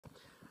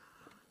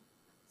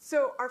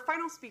So our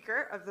final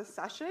speaker of this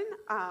session,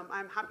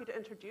 I'm happy to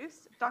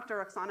introduce Dr.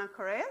 Roxana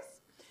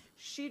Coreas.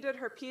 She did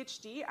her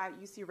PhD at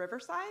UC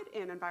Riverside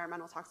in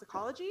environmental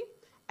toxicology,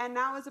 and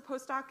now is a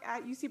postdoc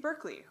at UC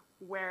Berkeley,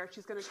 where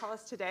she's going to tell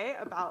us today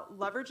about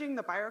leveraging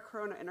the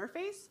biocorona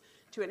interface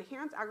to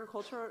enhance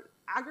agricultural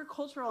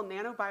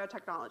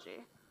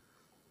nanobiotechnology.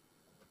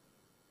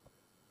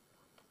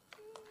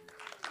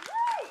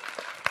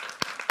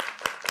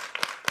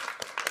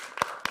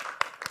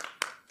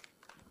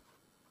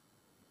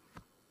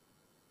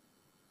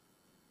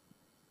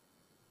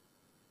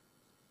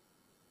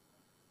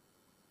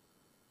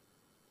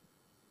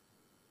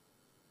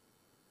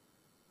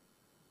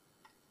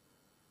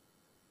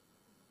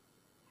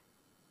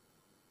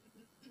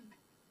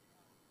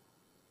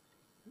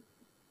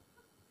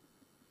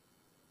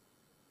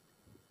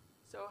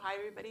 So hi,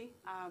 everybody.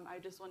 I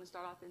just want to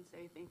start off and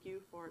say thank you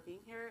for being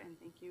here and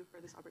thank you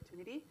for this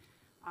opportunity.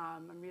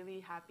 I'm really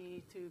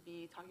happy to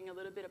be talking a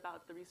little bit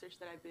about the research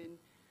that I've been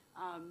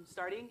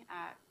starting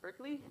at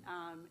Berkeley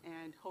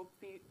and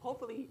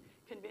hopefully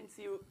convince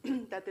you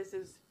that this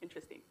is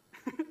interesting.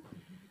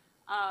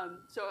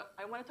 So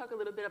I want to talk a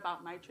little bit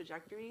about my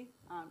trajectory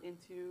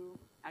into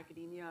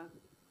academia.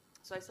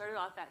 So I started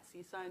off at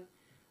CSUN,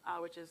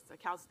 which is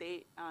Cal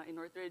State in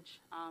Northridge.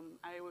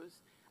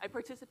 I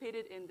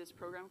participated in this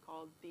program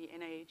called the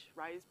NIH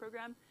RISE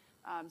program.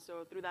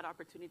 So through that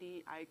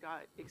opportunity, I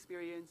got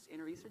experience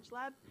in a research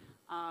lab.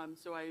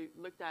 So I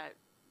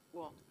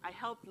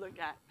helped look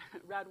at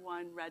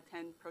RAD1,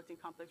 RAD10 protein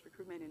complex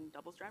recruitment in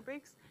double-strand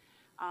breaks.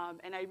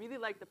 And I really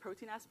liked the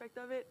protein aspect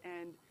of it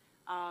and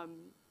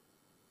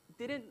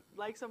didn't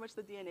like so much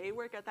the DNA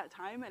work at that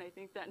time. And I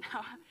think that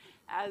now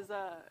as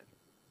a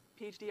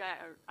PhD,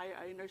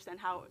 I understand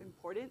how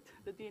important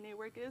the DNA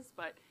work is.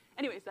 But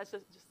anyways, that's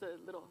just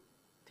a little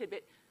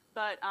tidbit.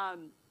 But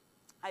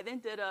I then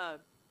did a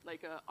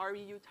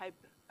REU type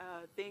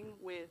thing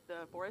with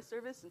the Forest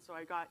Service, and so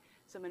I got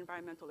some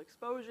environmental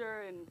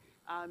exposure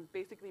and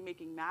basically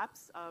making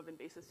maps of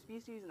invasive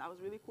species, and that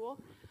was really cool.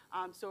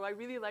 So I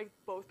really liked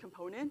both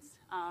components.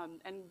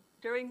 And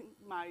during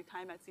my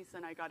time at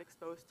CSUN, I got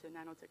exposed to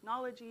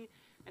nanotechnology,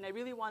 and I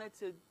really wanted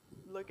to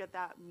look at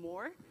that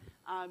more.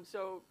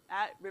 So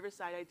at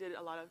Riverside, I did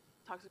a lot of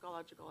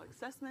toxicological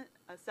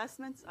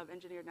assessments of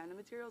engineered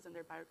nanomaterials and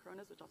their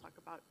biocoronas, which I'll talk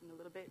about in a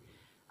little bit.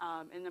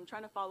 And I'm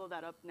trying to follow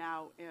that up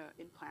now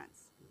in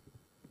plants.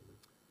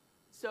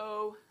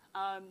 So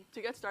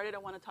to get started, I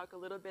want to talk a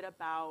little bit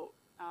about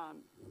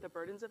the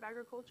burdens of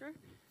agriculture.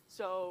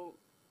 So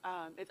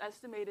it's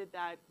estimated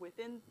that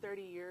within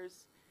 30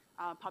 years,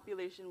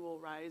 population will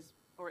rise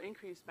or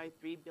increase by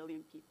 3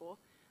 billion people,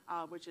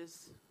 which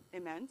is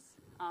immense.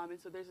 And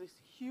so there's this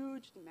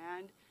huge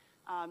demand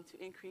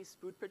to increase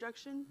food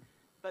production,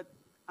 but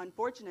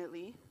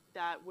unfortunately,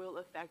 that will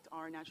affect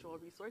our natural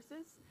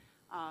resources,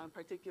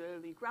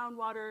 particularly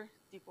groundwater,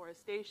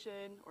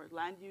 deforestation, or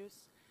land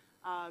use.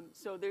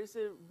 So there's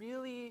a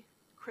really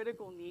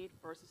critical need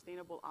for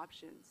sustainable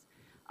options.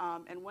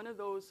 And one of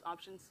those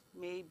options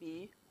may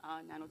be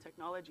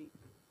nanotechnology.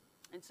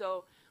 And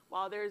so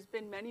while there's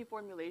been many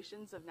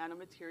formulations of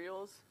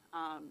nanomaterials,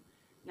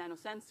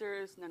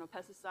 nanosensors,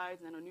 nanopesticides,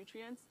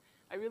 nanonutrients,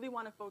 I really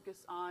want to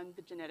focus on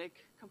the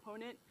genetic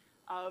component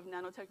of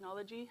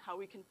nanotechnology, how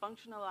we can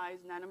functionalize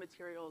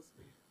nanomaterials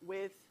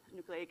with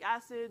nucleic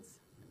acids,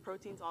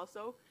 proteins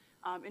also,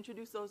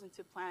 introduce those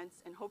into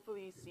plants, and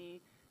hopefully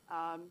see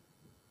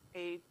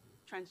a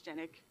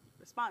transgenic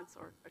response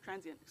or a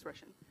transient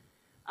expression.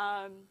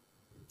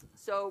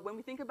 So when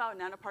we think about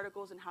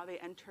nanoparticles and how they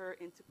enter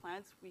into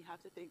plants, we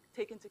have to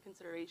take into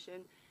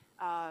consideration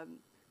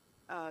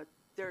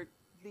their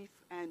leaf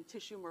and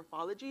tissue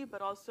morphology,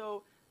 but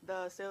also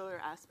the cellular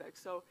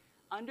aspects. So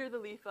under the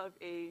leaf of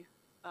a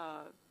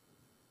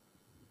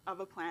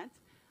plant,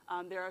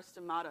 there are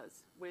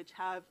stomatas, which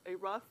have a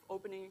rough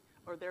opening,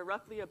 or they're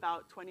roughly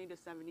about 20 to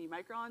 70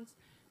 microns,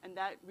 and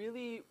that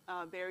really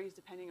varies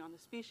depending on the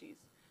species.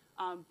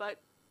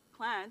 But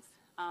plants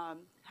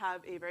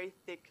have a very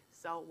thick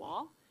cell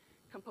wall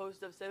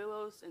composed of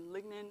cellulose and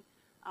lignin,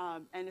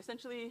 and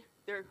essentially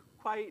they're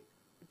quite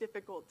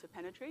difficult to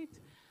penetrate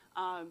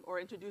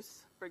or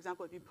introduce. For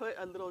example, if you put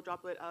a little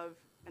droplet of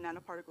a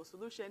nanoparticle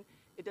solution,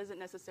 it doesn't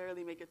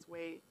necessarily make its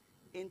way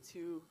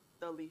into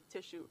the leaf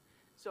tissue.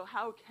 So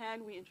how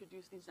can we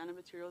introduce these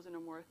nanomaterials in a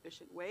more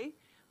efficient way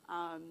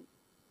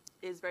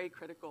is very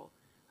critical.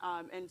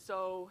 And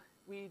so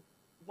we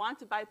want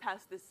to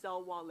bypass this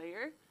cell wall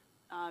layer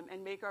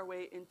and make our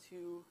way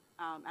into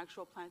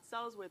actual plant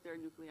cells with their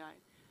nuclei.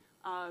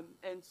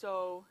 And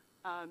so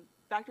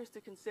factors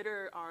to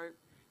consider are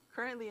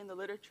currently in the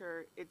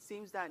literature, it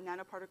seems that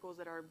nanoparticles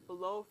that are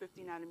below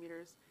 50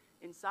 nanometers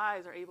in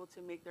size are able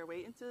to make their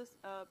way into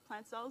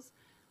plant cells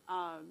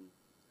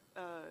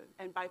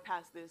and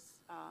bypass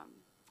this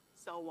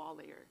cell wall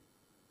layer.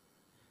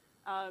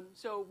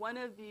 So one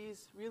of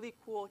these really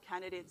cool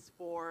candidates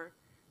for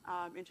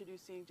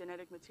introducing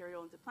genetic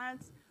material into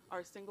plants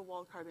are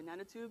single-walled carbon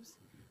nanotubes.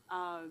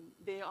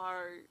 They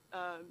are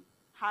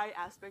high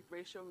aspect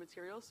ratio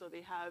materials, so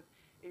they have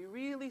a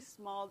really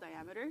small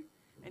diameter,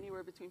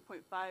 anywhere between 0.5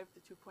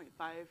 to 2.5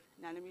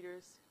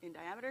 nanometers in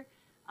diameter,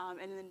 and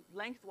then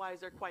lengthwise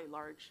they're quite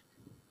large.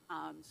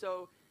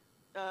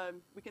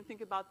 We can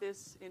think about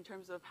this in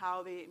terms of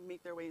how they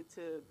make their way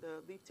into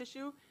the leaf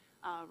tissue,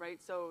 right?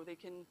 So they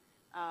can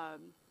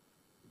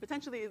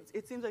potentially,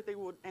 it seems like they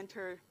would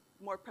enter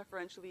more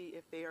preferentially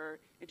if they are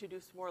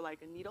introduced more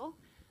like a needle.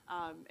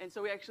 And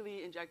so we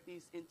actually inject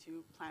these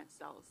into plant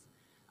cells.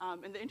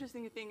 And the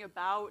interesting thing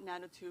about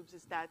nanotubes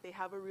is that they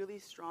have a really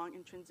strong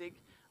intrinsic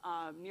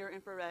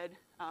near-infrared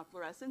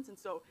fluorescence. And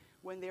so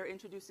when they're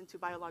introduced into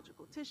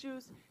biological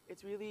tissues,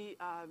 it's really,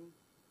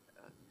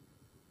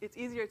 it's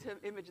easier to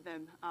image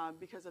them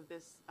because of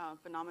this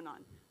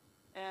phenomenon.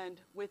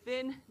 And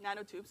within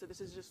nanotubes, so this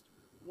is just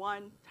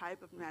one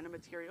type of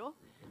nanomaterial,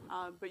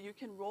 but you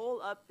can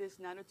roll up this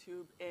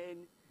nanotube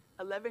in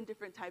 11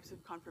 different types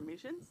of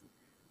conformations.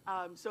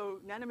 So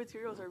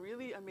nanomaterials are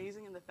really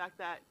amazing in the fact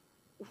that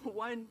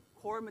one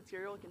core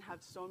material can have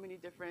so many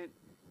different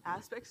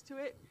aspects to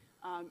it.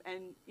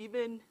 And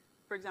even,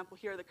 for example,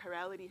 here the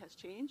chirality has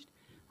changed,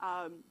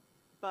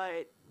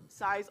 but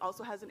size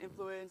also has an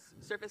influence.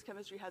 Surface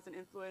chemistry has an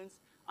influence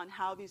on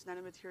how these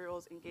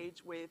nanomaterials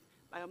engage with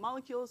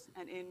biomolecules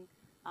and in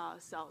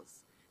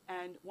cells.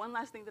 And one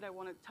last thing that I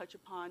want to touch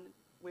upon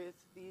with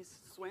these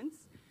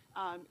SWINs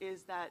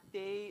is that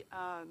they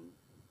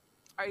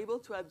are able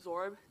to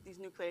absorb these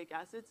nucleic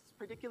acids,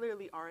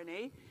 particularly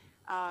RNA,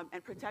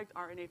 and protect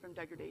RNA from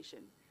degradation.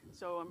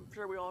 So I'm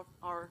sure we all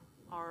are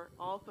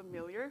all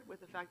familiar with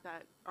the fact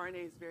that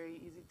RNA is very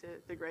easy to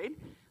degrade.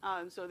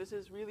 So this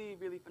is really,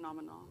 really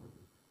phenomenal.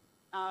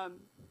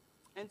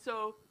 And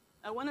so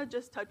I want to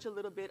just touch a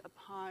little bit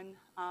upon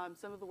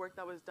some of the work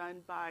that was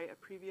done by a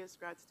previous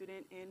grad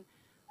student in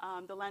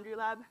the Landry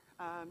Lab,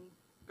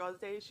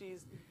 Gozde.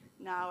 She's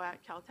now at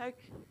Caltech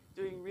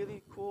doing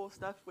really cool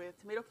stuff with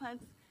tomato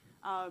plants.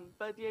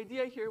 But the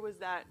idea here was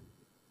that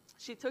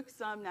she took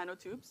some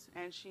nanotubes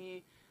and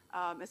she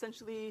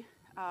essentially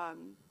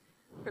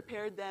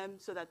prepared them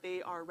so that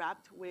they are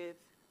wrapped with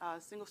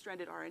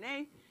single-stranded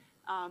RNA,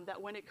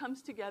 that when it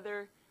comes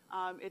together,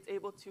 it's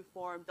able to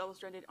form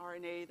double-stranded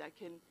RNA that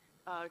can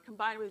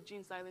combine with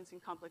gene silencing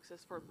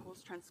complexes for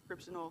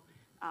post-transcriptional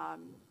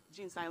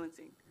gene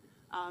silencing.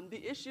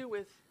 The issue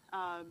with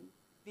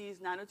these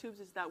nanotubes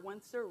is that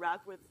once they're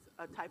wrapped with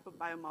a type of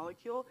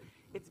biomolecule,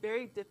 it's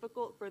very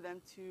difficult for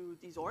them to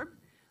desorb,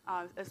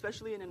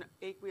 especially in an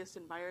aqueous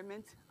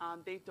environment.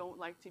 They don't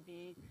like to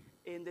be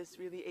in this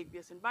really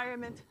aqueous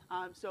environment,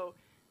 so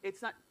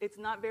it's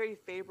not very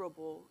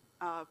favorable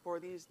for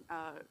these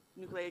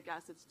nucleic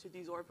acids to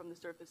desorb from the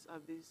surface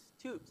of these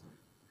tubes.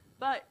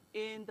 But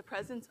in the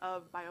presence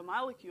of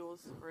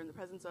biomolecules, or in the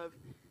presence of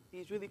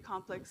these really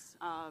complex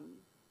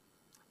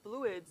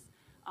fluids,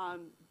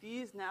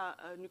 these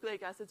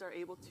nucleic acids are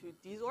able to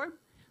desorb,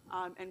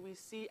 and we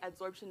see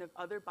adsorption of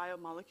other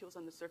biomolecules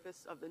on the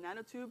surface of the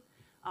nanotube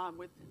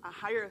with a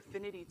higher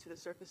affinity to the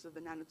surface of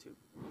the nanotube.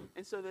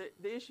 And so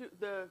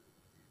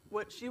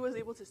what she was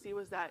able to see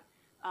was that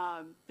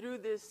through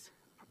this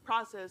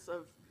process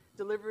of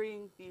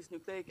delivering these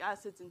nucleic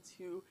acids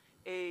into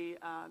a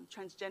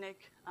transgenic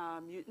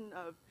mutant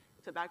of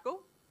tobacco,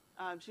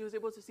 she was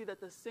able to see that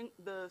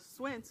the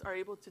SWINs are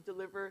able to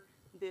deliver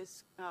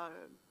these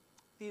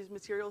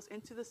materials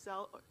into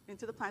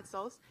the plant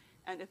cells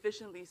and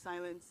efficiently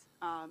silence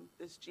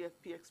this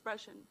GFP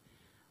expression,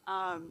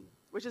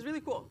 which is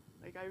really cool.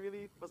 Like, I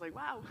really was like,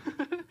 wow.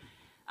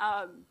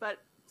 But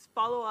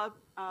follow up,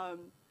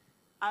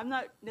 I'm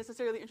not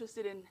necessarily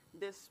interested in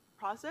this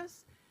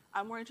process.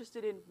 I'm more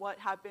interested in what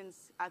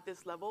happens at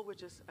this level,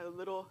 which is a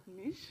little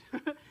niche.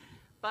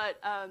 But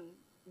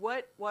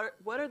what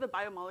are the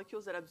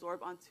biomolecules that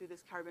absorb onto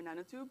this carbon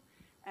nanotube,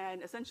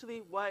 and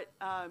essentially what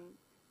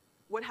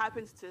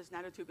happens to this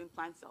nanotube in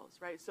plant cells,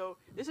 right? So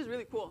this is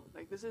really cool.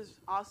 Like, this is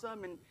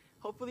awesome, and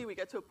hopefully we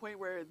get to a point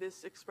where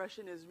this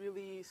expression is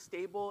really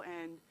stable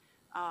and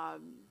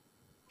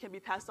can be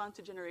passed on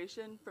to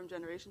from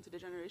generation to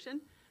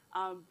generation.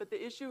 But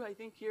the issue, I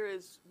think, here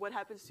is what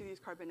happens to these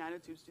carbon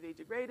nanotubes. Do they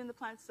degrade in the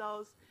plant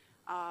cells?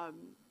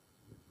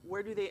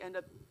 Where do they end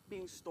up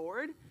being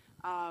stored?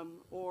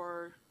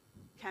 Or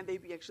can they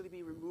actually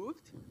be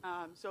removed?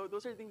 So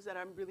those are things that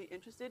I'm really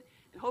interested in.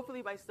 And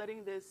hopefully by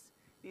studying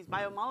these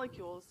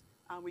biomolecules,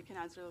 we can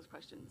answer those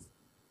questions.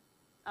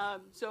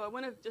 So I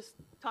want to just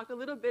talk a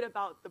little bit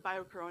about the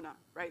biocorona,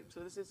 right?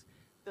 So this is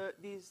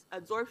these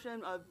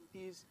absorption of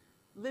these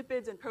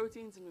lipids and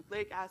proteins and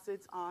nucleic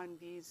acids on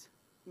these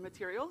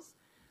materials.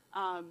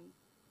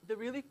 The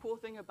really cool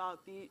thing about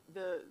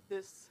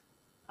this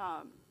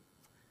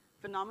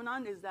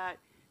phenomenon is that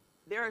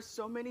there are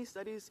so many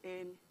studies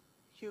in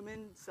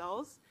human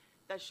cells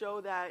that show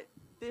that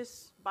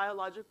this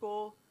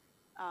biological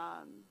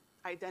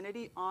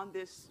identity on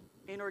this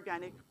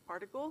inorganic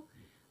particle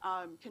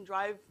can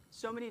drive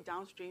so many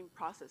downstream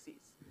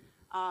processes.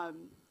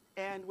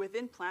 And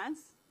within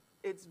plants,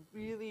 it's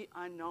really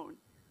unknown,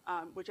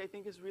 which I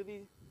think is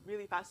really,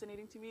 really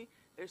fascinating to me.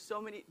 There's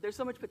so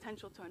much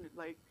potential to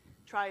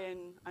try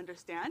and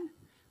understand.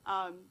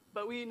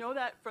 But we know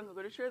that from the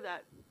literature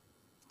that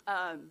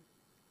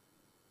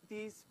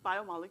these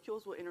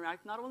biomolecules will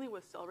interact not only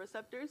with cell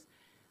receptors.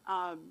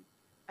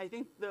 I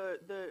think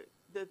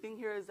the thing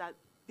here is that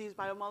these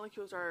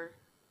biomolecules are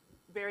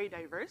very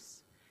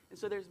diverse. And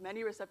so there's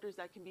many receptors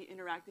that can be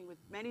interacting with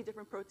many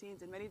different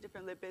proteins and many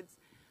different lipids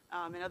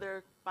and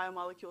other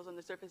biomolecules on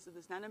the surface of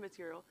this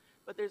nanomaterial.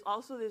 But there's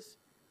also this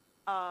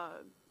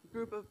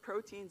group of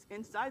proteins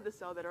inside the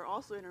cell that are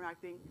also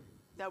interacting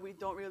that we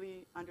don't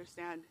really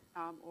understand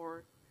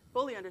or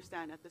fully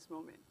understand at this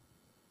moment.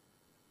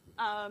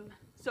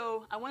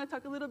 So I want to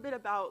talk a little bit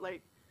about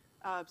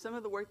some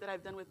of the work that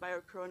I've done with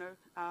biocorona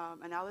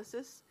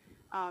analysis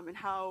and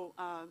how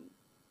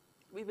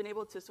we've been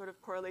able to sort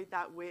of correlate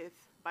that with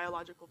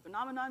biological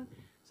phenomenon.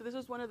 So this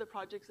was one of the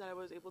projects that I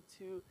was able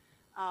to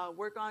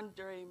work on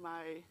during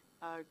my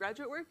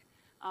graduate work.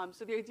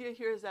 So the idea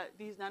here is that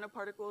these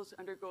nanoparticles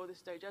undergo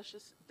this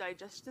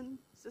digestion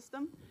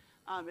system.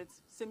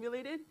 It's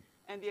simulated,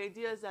 and the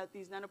idea is that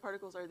these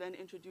nanoparticles are then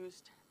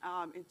introduced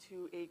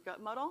into a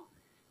gut model.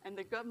 And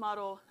the gut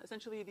model,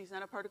 essentially these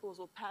nanoparticles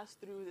will pass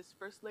through this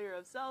first layer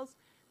of cells,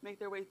 make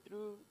their way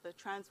through the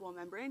transwall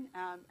membrane,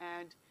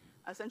 and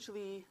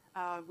essentially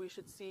we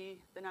should see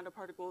the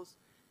nanoparticles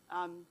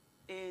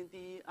in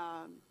the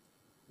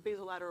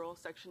basolateral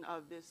section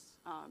of this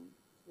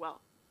well.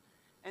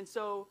 And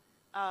so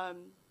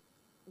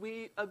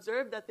we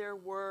observed that there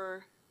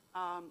were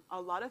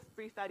a lot of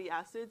free fatty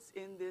acids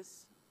in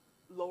this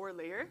lower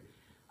layer.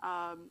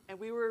 And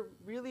we were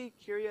really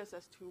curious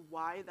as to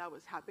why that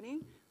was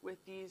happening with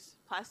these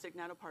plastic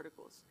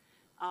nanoparticles.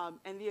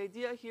 And the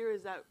idea here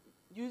is that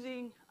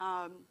using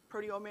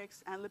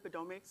proteomics and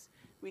lipidomics,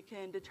 we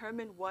can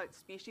determine what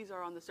species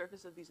are on the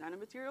surface of these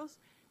nanomaterials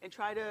and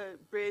try to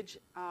bridge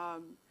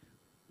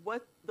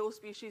what those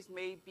species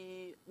may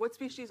be, what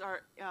species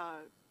are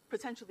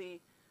potentially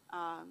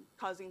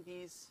causing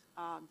these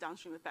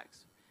downstream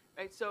effects,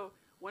 right? So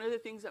one of the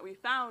things that we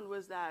found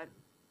was that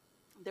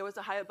there was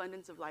a high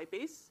abundance of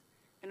lipase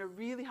and a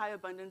really high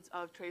abundance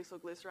of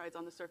triglycerides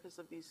on the surface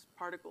of these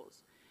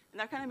particles. And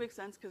that kind of makes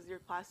sense because you're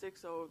plastic,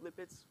 so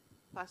lipids,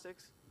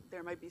 plastics,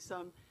 there might be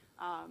some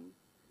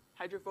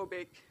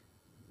hydrophobic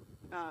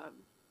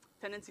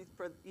tendencies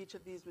for each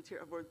of these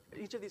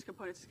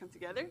components to come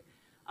together.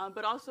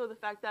 But also the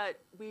fact that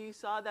we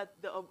saw that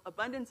the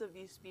abundance of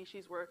these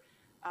species were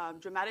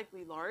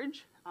dramatically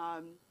large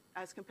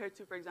as compared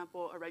to, for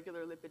example, a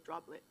regular lipid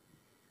droplet.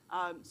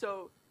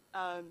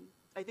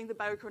 I think the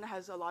biocorona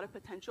has a lot of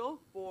potential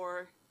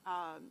for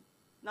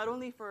not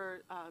only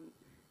for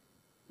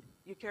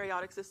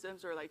eukaryotic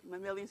systems or like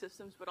mammalian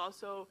systems, but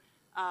also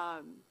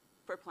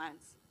for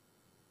plants.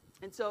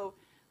 And so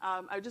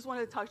I just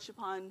wanted to touch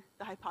upon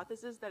the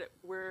hypothesis that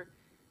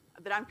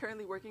I'm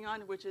currently working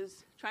on, which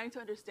is trying to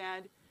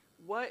understand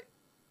what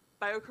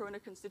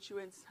biocorona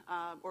constituents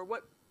or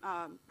what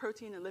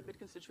protein and lipid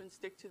constituents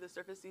stick to the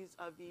surfaces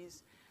of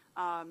these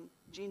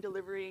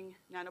gene-delivering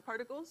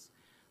nanoparticles.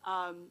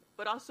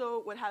 But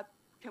also,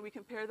 can we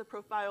compare the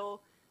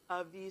profile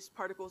of these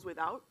particles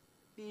without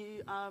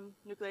the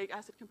nucleic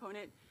acid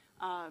component,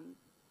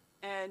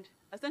 and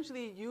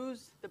essentially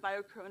use the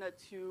biocorona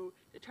to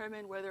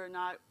determine whether or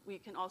not we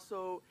can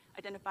also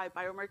identify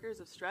biomarkers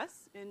of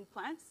stress in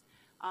plants.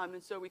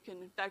 And so we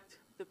can infect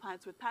the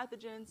plants with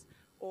pathogens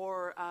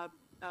or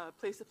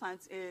place the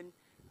plants in,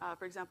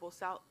 for example,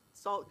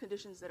 salt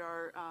conditions that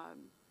are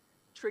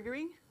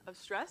triggering of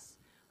stress.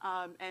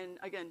 And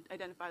again,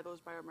 identify those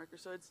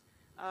biomarkers. So it's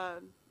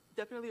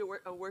definitely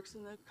a works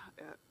in the,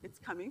 it's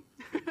coming.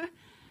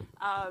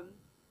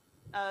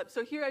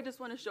 So here I just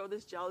want to show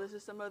this gel. This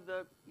is some of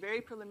the very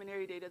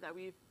preliminary data that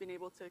we've been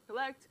able to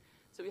collect.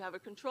 So we have a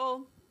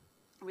control.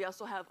 We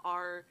also have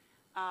our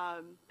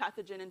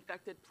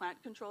pathogen-infected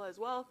plant control as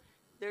well.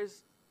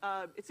 There's,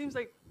 it seems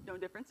like no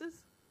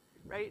differences,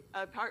 right?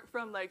 Apart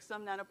from like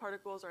some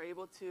nanoparticles are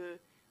able to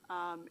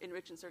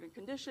enrich in certain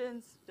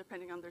conditions,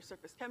 depending on their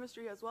surface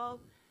chemistry as well.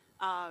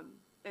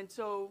 And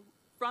so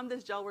from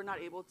this gel, we're not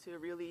able to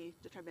really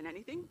determine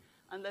anything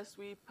unless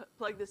we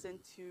plug this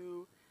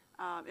into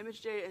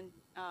ImageJ and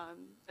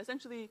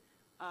essentially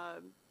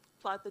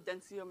plot the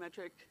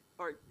densitometric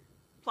or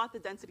plot the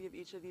density of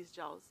each of these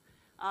gels,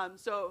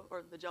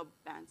 or the gel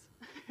bands.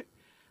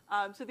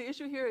 So the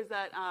issue here is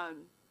that,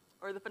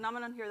 or the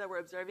phenomenon here that we're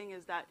observing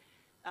is that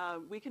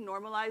we can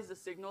normalize the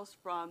signals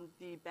from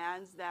the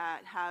bands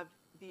that have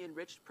the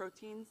enriched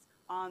proteins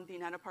on the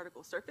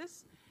nanoparticle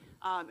surface.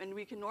 And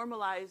we can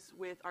normalize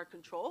with our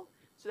control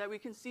so that we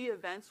can see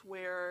events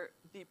where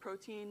the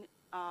protein,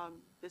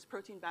 this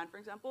protein band, for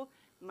example,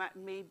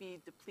 may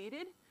be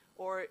depleted,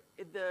 or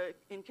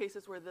in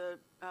cases where the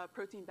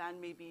protein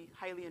band may be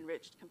highly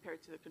enriched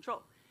compared to the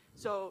control.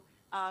 So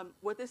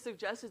what this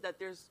suggests is that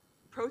there's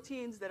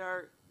proteins that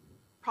are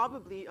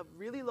probably of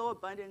really low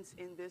abundance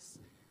in this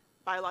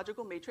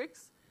biological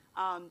matrix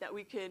that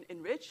we can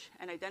enrich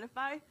and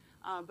identify,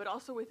 but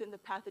also within the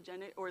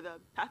pathogenic or the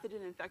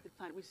pathogen-infected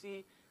plant, we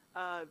see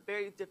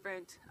very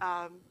different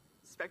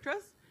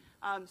spectras.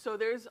 So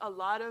there's a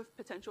lot of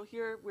potential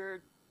here.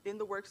 We're in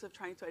the works of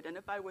trying to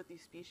identify what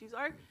these species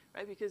are,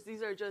 right? Because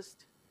these are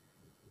just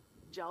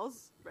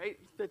gels, right?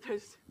 That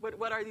there's,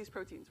 what are these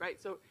proteins,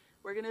 right? So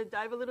we're going to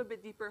dive a little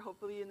bit deeper,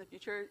 hopefully in the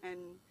future,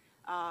 and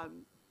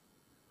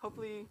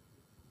hopefully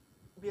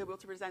be able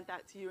to present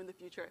that to you in the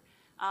future.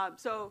 I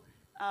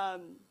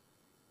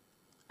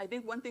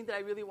think one thing that I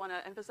really want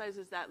to emphasize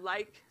is that,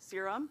 like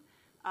serum,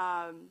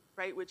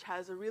 right, which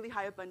has a really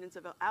high abundance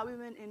of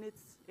albumin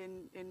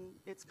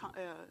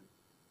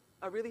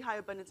a really high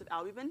abundance of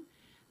albumin.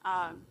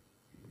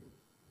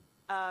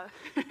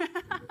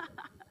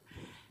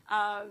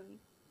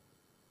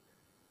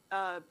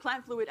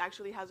 Plant fluid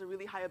actually has a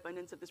really high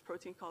abundance of this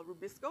protein called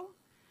rubisco.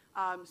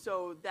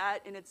 So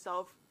that in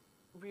itself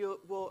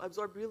will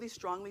absorb really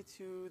strongly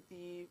to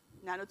the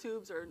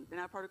nanotubes or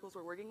nanoparticles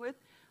we're working with.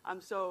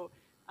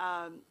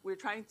 We're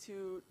trying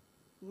to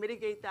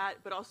mitigate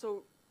that, but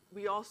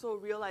we also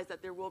realize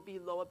that there will be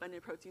low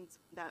abundant proteins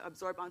that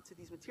absorb onto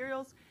these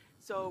materials.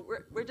 So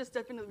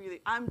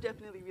I'm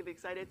definitely really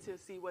excited to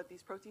see what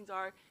these proteins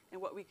are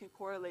and what we can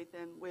correlate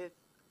them with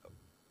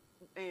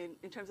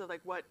in terms of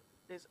like what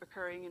is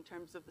occurring in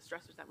terms of the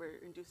stressors that we're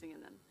inducing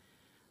in them.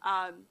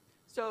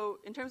 So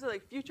in terms of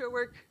like future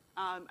work,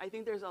 I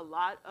think there's a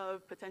lot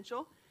of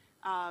potential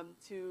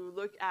to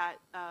look at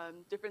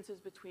differences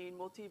between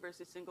multi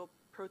versus single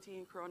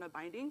protein corona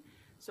binding.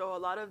 So a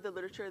lot of the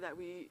literature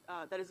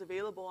that is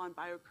available on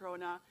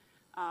biocorona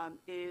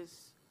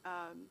is,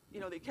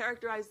 they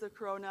characterize the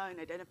corona and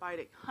identify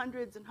like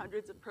hundreds and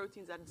hundreds of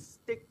proteins that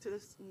stick to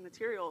this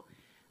material,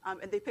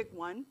 and they pick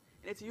one,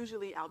 and it's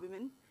usually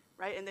albumin,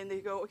 right? And then they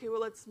go, okay, well,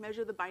 let's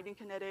measure the binding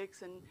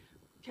kinetics, and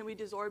can we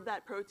desorb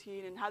that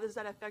protein, and how does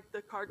that affect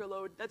the cargo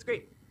load? That's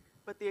great.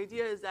 But the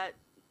idea is that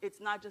it's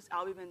not just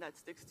albumin that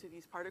sticks to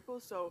these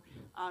particles. So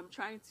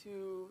trying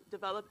to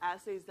develop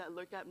assays that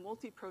look at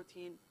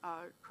multi-protein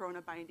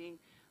corona binding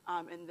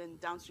and then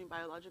downstream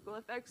biological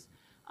effects,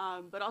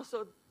 but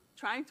also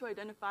trying to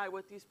identify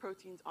what these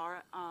proteins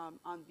are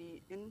on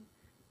the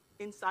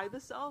inside the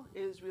cell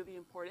is really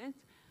important.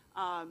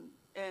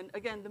 And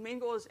again, the main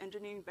goal is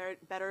engineering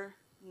better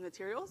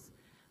materials.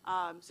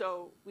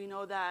 So we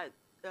know that,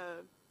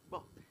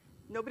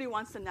 nobody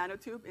wants a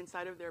nanotube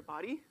inside of their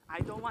body. I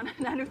don't want a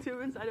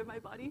nanotube inside of my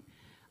body.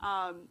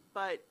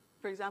 But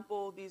for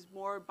example, these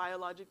more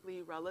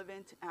biologically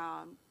relevant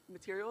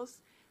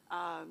materials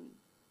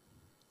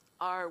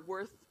are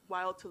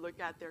worthwhile to look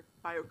at their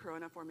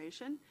biocorona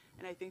formation.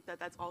 And I think that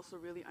that's also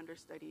really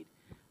understudied.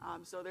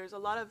 So there's a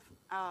lot of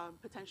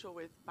potential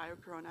with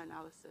biocorona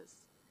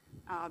analysis.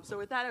 So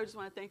with that, I just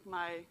want to thank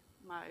my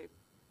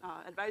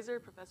advisor,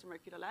 Professor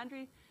Marquita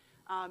Landry,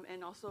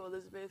 and also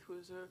Elizabeth,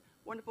 who's a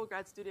wonderful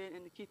grad student,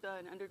 and Nikita,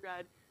 an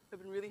undergrad, who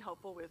have been really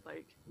helpful with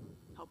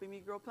helping me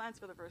grow plants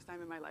for the first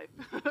time in my life.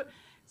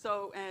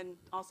 And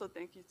also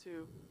thank you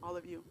to all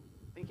of you.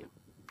 Thank you.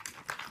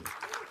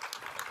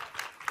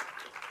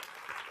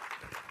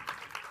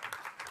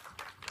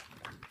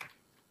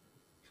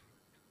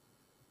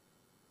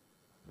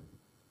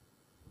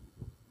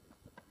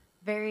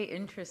 Very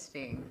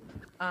interesting.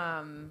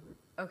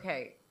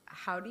 Okay,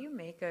 how do you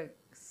make a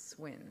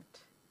squint?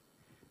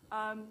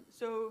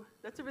 So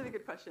that's a really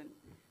good question.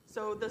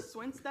 So the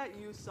squints that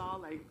you saw,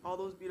 like all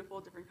those beautiful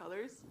different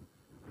colors,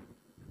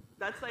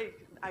 that's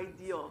like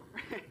ideal,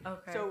 right?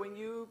 Okay. So when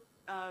you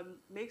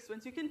make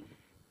squints, you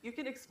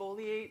can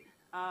exfoliate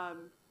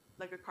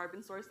like a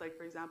carbon source, like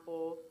for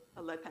example,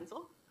 a lead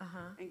pencil,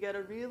 and get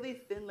a really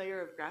thin layer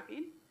of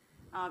graphene.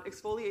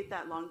 Exfoliate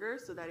that longer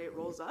so that it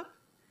rolls up.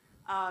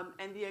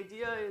 And the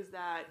idea is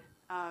that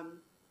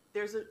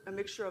there's a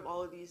mixture of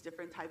all of these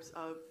different types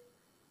of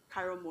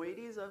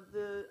chiromoieties of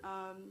the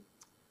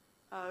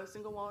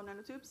single wall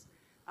nanotubes.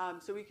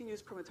 So we can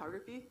use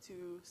chromatography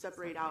to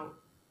separate out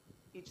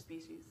each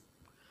species.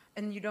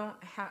 And you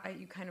don't have,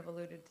 you kind of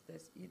alluded to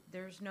this,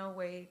 there's no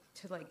way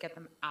to like get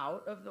them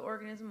out of the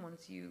organism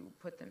once you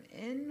put them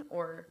in,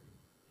 or?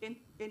 In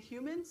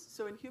humans,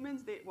 so in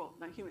humans,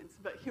 not humans,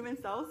 but human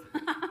cells,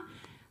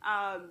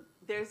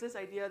 there's this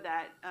idea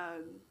that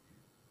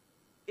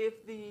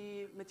if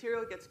the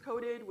material gets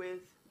coated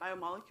with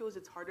biomolecules,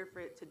 it's harder for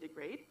it to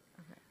degrade.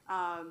 Okay.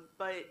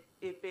 But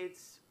if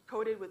it's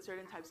coated with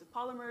certain types of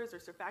polymers or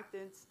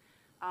surfactants,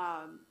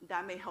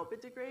 that may help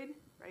it degrade,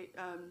 right?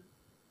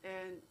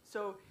 And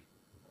so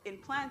in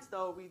plants,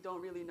 though, we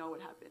don't really know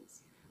what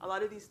happens. A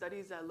lot of these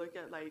studies that look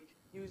at like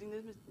using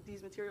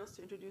these materials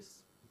to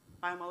introduce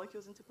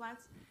biomolecules into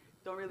plants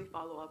don't really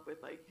follow up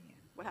with like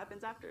what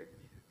happens after.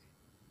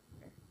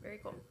 Very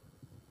cool.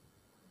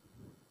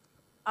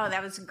 Oh,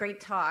 that was a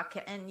great talk,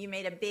 and you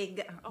made a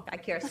big,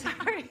 back here,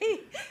 sorry.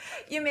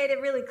 You made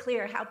it really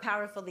clear how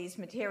powerful these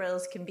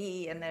materials can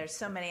be, and there's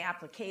so many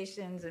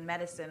applications in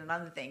medicine and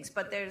other things,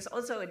 but there's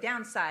also a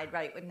downside,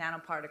 right, with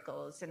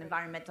nanoparticles and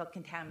environmental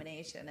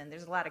contamination, and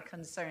there's a lot of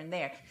concern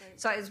there. Right.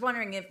 So I was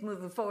wondering if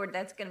moving forward,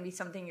 that's going to be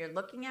something you're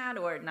looking at,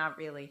 or not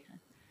really?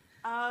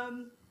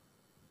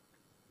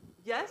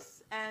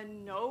 Yes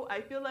and no.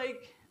 I feel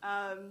like,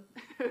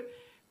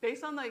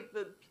 based on like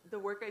the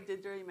work I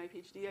did during my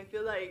PhD, I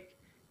feel like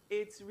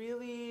it's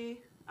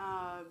really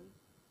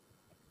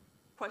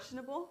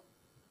questionable,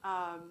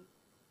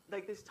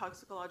 like these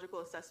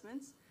toxicological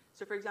assessments.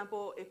 So for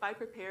example, if I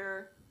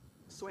prepare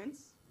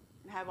swints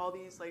and have all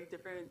these like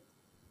different,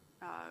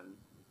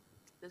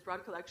 this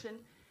broad collection,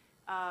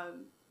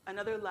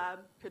 another lab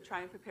could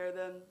try and prepare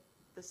them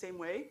the same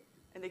way,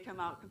 and they come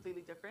out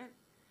completely different.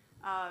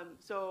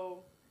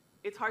 So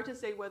it's hard to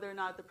say whether or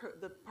not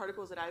the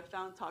particles that I've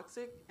found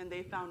toxic and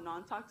they found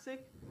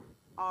non-toxic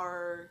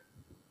are,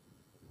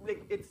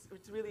 like, it's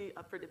really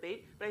up for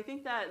debate. But I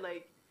think that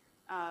like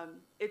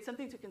it's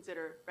something to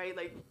consider, right?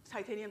 Like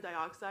titanium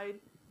dioxide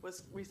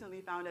was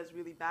recently found as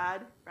really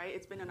bad, right?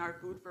 It's been in our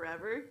food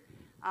forever,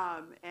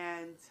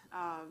 and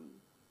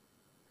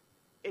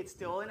it's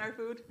still in our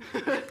food.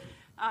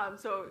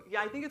 So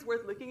yeah, I think it's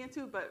worth looking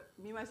into. But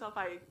me myself,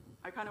 I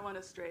kind of want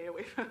to stray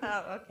away from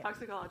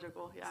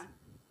toxicological. Yeah.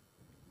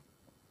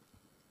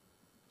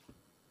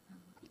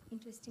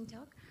 Interesting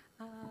talk.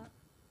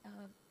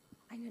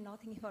 I know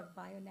nothing about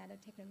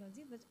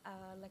bio-nanotechnology, but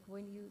like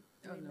when you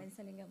were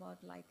mentioning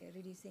about like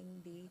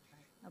reducing the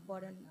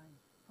burden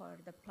for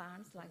the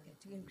plants, like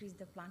to increase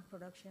the plant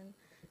production.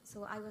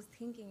 So I was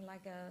thinking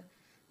like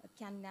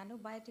can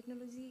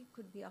nanobiotechnology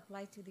could be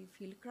applied to the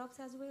field crops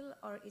as well,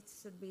 or it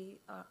should be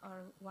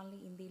or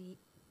only in the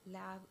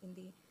lab in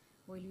the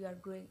where you are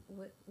growing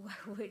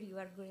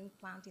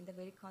plant in the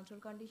very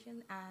controlled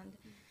condition? And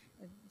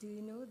do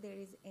you know there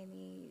is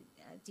any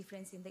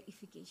difference in the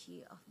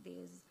efficacy of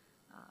these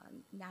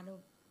nano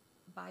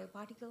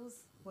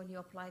bioparticles when you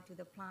apply to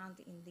the plant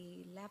in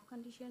the lab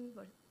condition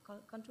or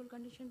control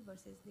condition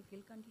versus the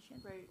field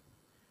condition? Right.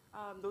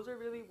 Those are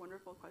really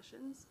wonderful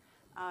questions.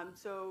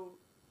 So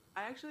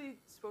I actually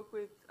spoke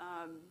with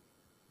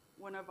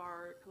one of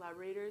our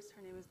collaborators.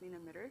 Her name is Nina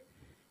Mitter.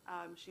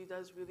 She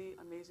does really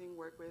amazing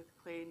work with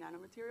clay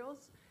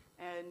nanomaterials.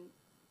 And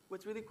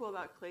what's really cool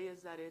about clay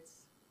is that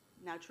it's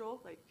natural,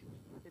 like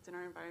it's in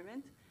our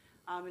environment,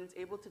 and it's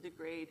able to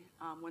degrade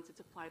once it's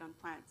applied on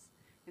plants.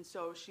 And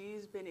so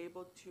she's been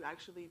able to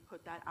actually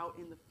put that out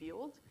in the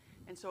field.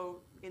 And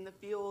so in the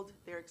field,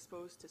 they're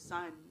exposed to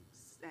sun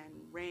and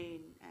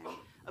rain and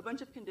a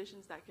bunch of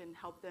conditions that can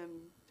help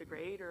them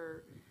degrade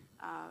or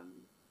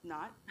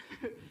not.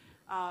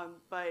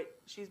 But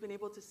she's been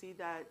able to see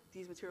that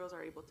these materials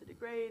are able to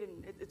degrade,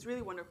 and it's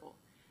really wonderful.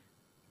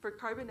 For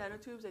carbon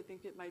nanotubes, I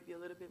think it might be a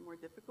little bit more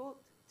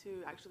difficult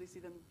to actually see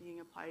them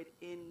being applied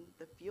in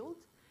the field,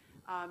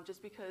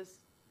 just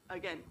because,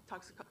 again,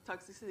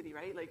 toxicity,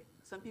 right? Like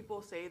some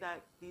people say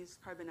that these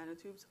carbon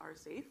nanotubes are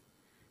safe.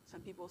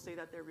 Some people say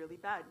that they're really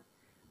bad.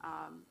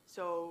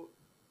 So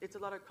it's a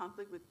lot of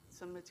conflict with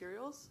some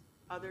materials.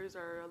 Others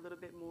are a little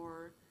bit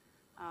more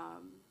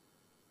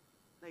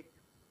like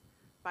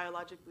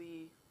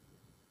biologically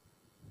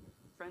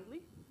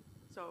friendly.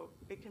 So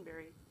it can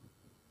vary.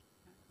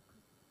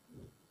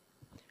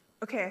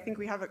 Okay, I think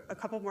we have a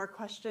couple more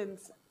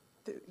questions.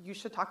 You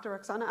should talk to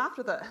Roxana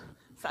after the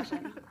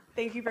session.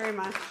 Thank you very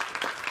much.